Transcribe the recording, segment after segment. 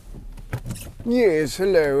Yes,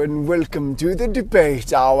 hello and welcome to the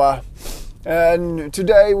debate hour. And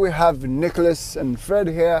today we have Nicholas and Fred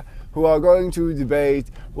here who are going to debate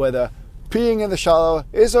whether peeing in the shower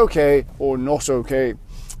is okay or not okay.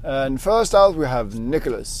 And first out we have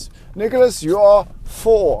Nicholas. Nicholas, you are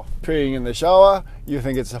for peeing in the shower. You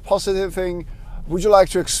think it's a positive thing. Would you like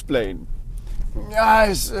to explain?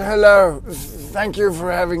 Yes, hello. Thank you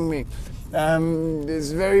for having me.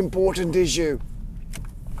 It's a very important issue.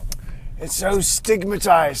 It's so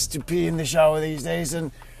stigmatized to pee in the shower these days,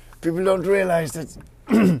 and people don't realize that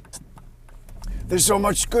there's so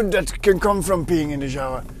much good that can come from peeing in the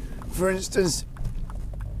shower. For instance,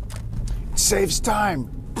 it saves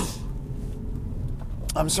time.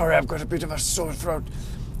 I'm sorry, I've got a bit of a sore throat.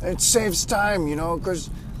 It saves time,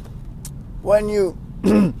 because when you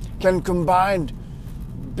can combine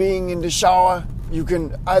being in the shower, you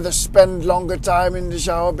can either spend longer time in the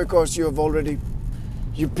shower because you're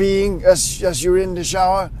peeing as you're in the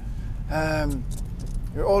shower.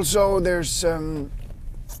 Also, there's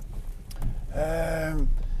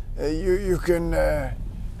you can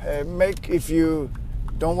make, if you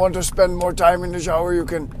don't want to spend more time in the shower, you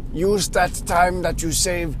can use that time that you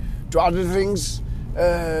save to other things,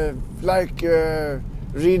 like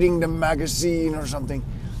reading the magazine or something.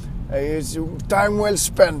 It's time well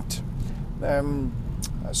spent.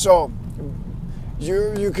 So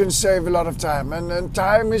you can save a lot of time, and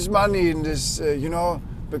time is money in this,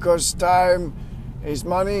 because time is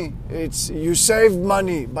money. You save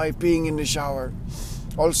money by peeing in the shower.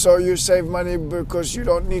 Also, you save money because you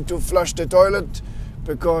don't need to flush the toilet,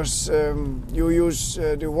 because you use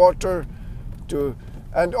the water to.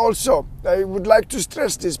 And also, I would like to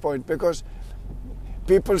stress this point because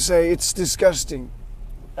people say it's disgusting,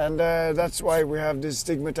 and that's why we have this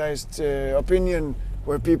stigmatized opinion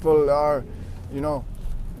where people are.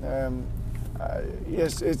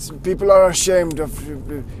 Yes, people are ashamed of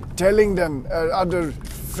telling them, other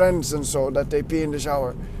friends and so, that they pee in the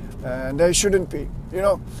shower, and they shouldn't pee,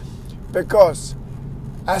 because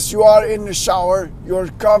as you are in the shower, you're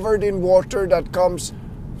covered in water that comes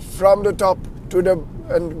from the top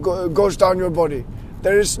and goes down your body.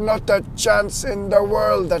 There is not a chance in the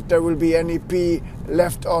world that there will be any pee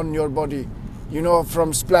left on your body,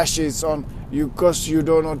 from splashes on you, because you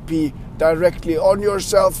do not pee directly on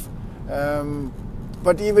yourself.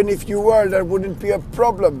 But even if you were, there wouldn't be a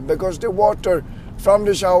problem, because the water from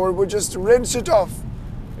the shower would just rinse it off.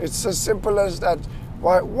 It's as simple as that.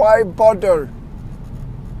 Why bother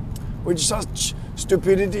with such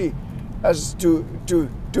stupidity as to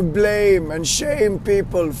blame and shame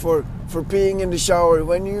people for peeing in the shower,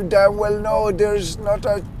 when you damn well know there's not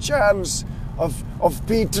a chance of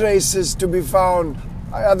pee traces to be found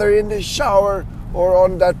either in the shower or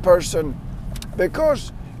on that person,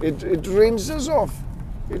 because it rinses off.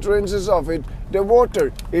 It rinses off. The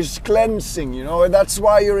water is cleansing, and that's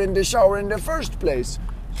why you're in the shower in the first place.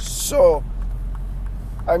 So,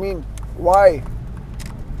 why?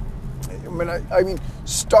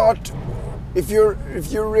 Start. If you're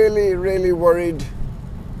really, really worried,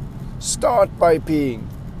 start by peeing,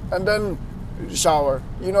 and then shower.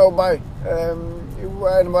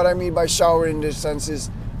 And what I mean by shower in this sense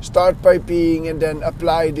is start by peeing and then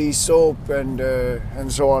apply the soap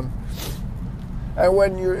and so on. And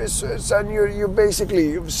when you save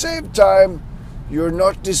time, you're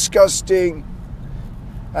not disgusting.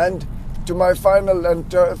 And to my final and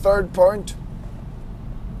third point,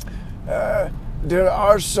 there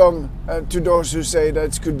are some, to those who say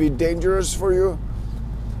that it could be dangerous for you,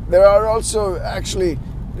 there are also actually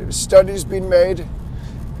studies being made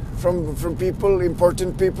from people,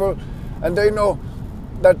 important people, and they know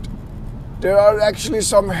that there are actually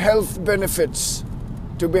some health benefits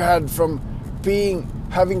to be had from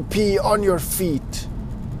having pee on your feet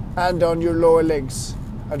and on your lower legs.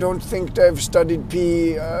 I don't think they've studied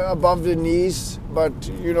pee above the knees, but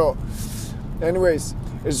anyways,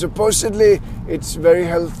 supposedly it's very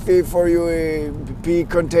healthy for you. Pee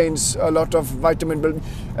contains a lot of vitamin B,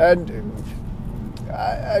 and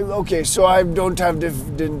okay, so I don't have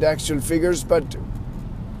the actual figures, but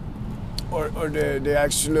or the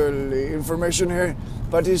actual information here,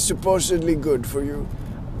 but it's supposedly good for you.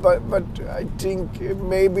 But I think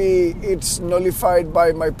maybe it's nullified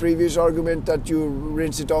by my previous argument that you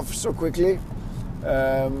rinse it off so quickly.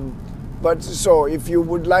 But so if you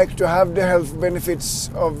would like to have the health benefits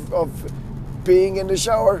of peeing in the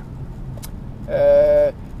shower,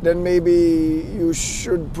 then maybe you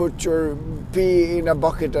should put your pee in a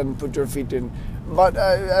bucket and put your feet in. But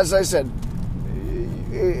as I said,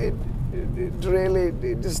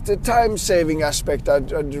 it's the time-saving aspect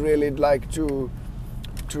I'd really like to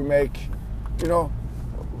make,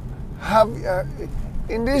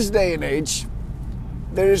 in this day and age,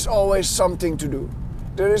 there is always something to do.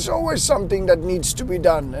 There is always something that needs to be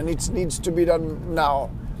done, and it needs to be done now.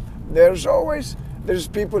 There's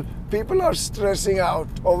people are stressing out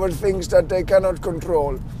over things that they cannot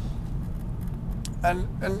control. And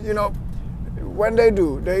you know, when they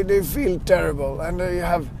do, they feel terrible, and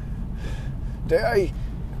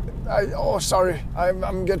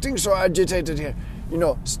I'm getting so agitated here. You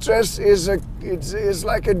know, stress is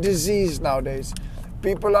like a disease nowadays.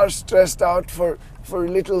 People are stressed out for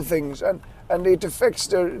little things, and it affects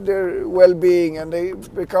their well-being, and they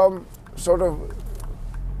become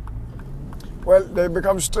they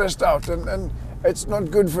become stressed out, and it's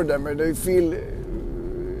not good for them. And they feel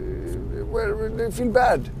they feel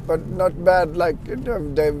bad, but not bad like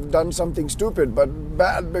they've done something stupid, but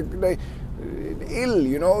bad because ill.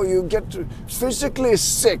 You know, you get physically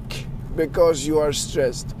sick because you are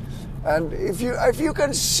stressed. And if you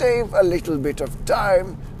can save a little bit of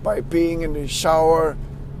time by peeing in the shower,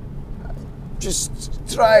 just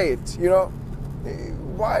try it. You know,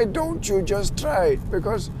 why don't you just try it?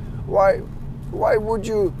 Because why would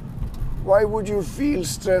you feel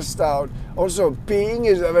stressed out? Also, peeing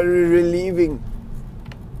is a very relieving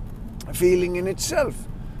feeling in itself.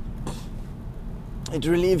 It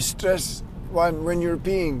relieves stress when you're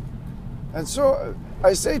peeing. And so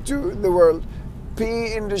I say to the world,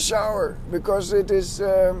 pee in the shower, because it is,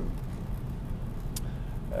 you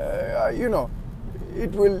know,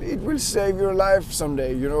 it will save your life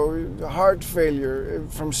someday. You know, heart failure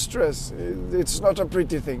from stress, it's not a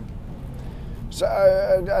pretty thing. So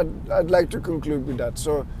I'd like to conclude with that.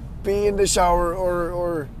 So pee in the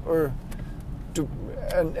shower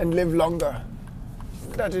and live longer.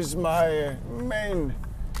 That is my main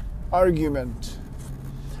argument.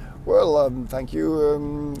 Well, thank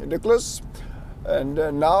you, Nicholas. And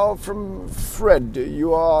now from Fred,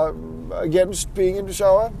 you are against peeing in the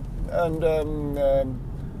shower. And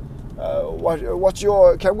what's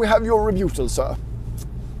your? Can we have your rebuttal, sir?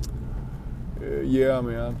 Yeah,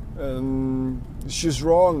 man. She's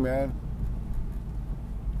wrong, man.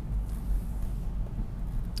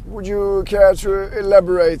 Would you care to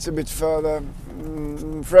elaborate a bit further,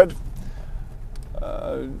 Fred?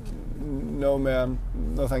 No, ma'am.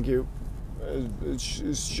 No, thank you.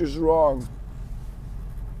 She's wrong.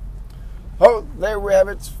 Oh, there we have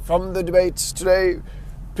it from the debates today.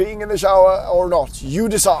 Peeing in the shower or not, you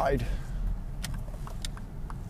decide.